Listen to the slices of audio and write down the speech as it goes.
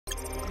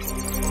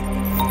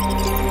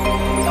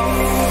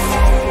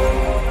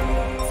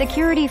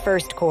Security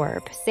First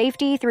Corp.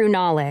 Safety through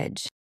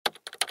knowledge.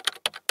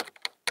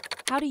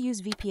 How to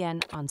use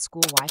VPN on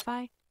school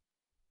Wi-Fi?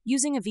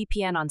 Using a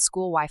VPN on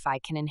school Wi-Fi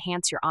can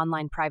enhance your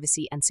online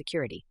privacy and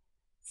security.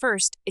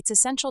 First, it's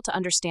essential to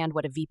understand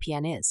what a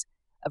VPN is.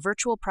 A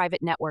virtual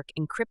private network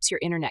encrypts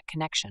your internet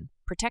connection,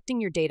 protecting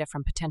your data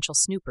from potential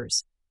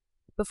snoopers.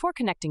 Before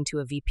connecting to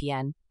a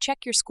VPN,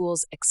 check your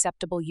school's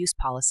acceptable use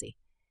policy.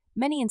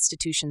 Many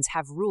institutions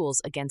have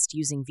rules against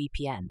using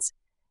VPNs.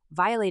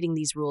 Violating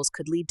these rules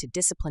could lead to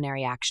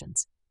disciplinary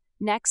actions.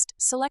 Next,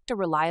 select a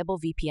reliable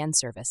VPN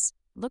service.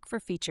 Look for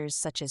features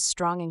such as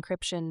strong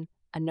encryption,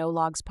 a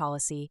no-logs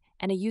policy,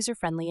 and a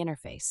user-friendly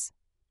interface.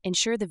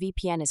 Ensure the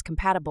VPN is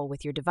compatible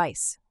with your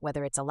device,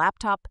 whether it's a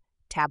laptop,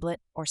 tablet,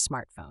 or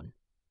smartphone.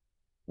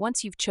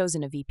 Once you've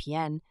chosen a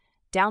VPN,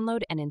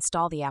 download and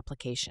install the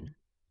application.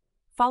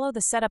 Follow the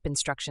setup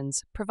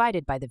instructions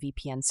provided by the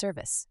VPN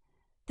service.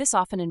 This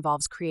often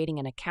involves creating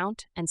an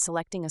account and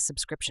selecting a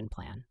subscription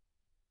plan.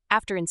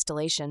 After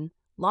installation,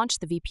 launch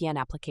the VPN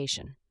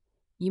application.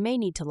 You may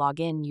need to log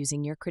in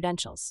using your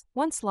credentials.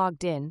 Once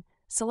logged in,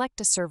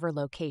 select a server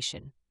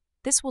location.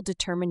 This will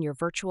determine your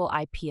virtual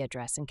IP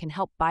address and can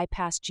help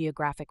bypass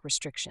geographic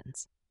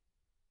restrictions.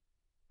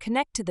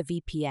 Connect to the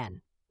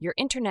VPN. Your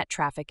internet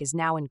traffic is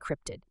now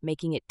encrypted,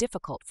 making it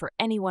difficult for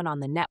anyone on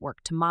the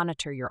network to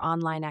monitor your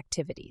online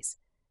activities.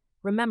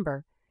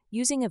 Remember,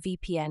 using a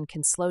VPN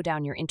can slow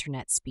down your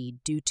internet speed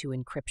due to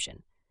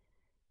encryption.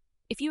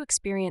 If you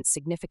experience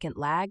significant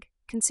lag,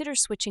 consider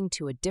switching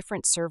to a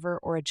different server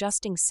or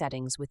adjusting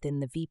settings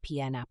within the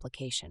VPN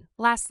application.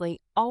 Lastly,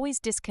 always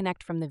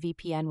disconnect from the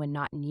VPN when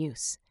not in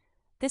use.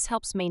 This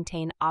helps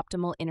maintain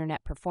optimal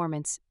internet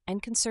performance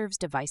and conserves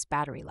device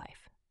battery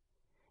life.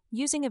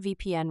 Using a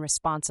VPN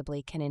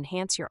responsibly can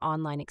enhance your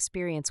online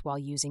experience while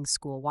using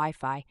school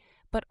Wi-Fi,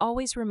 but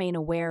always remain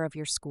aware of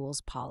your school's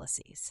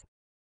policies.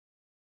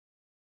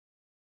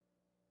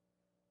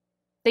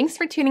 Thanks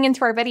for tuning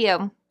into our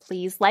video.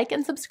 Please like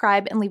and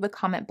subscribe and leave a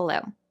comment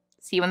below.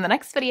 See you in the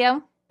next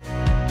video.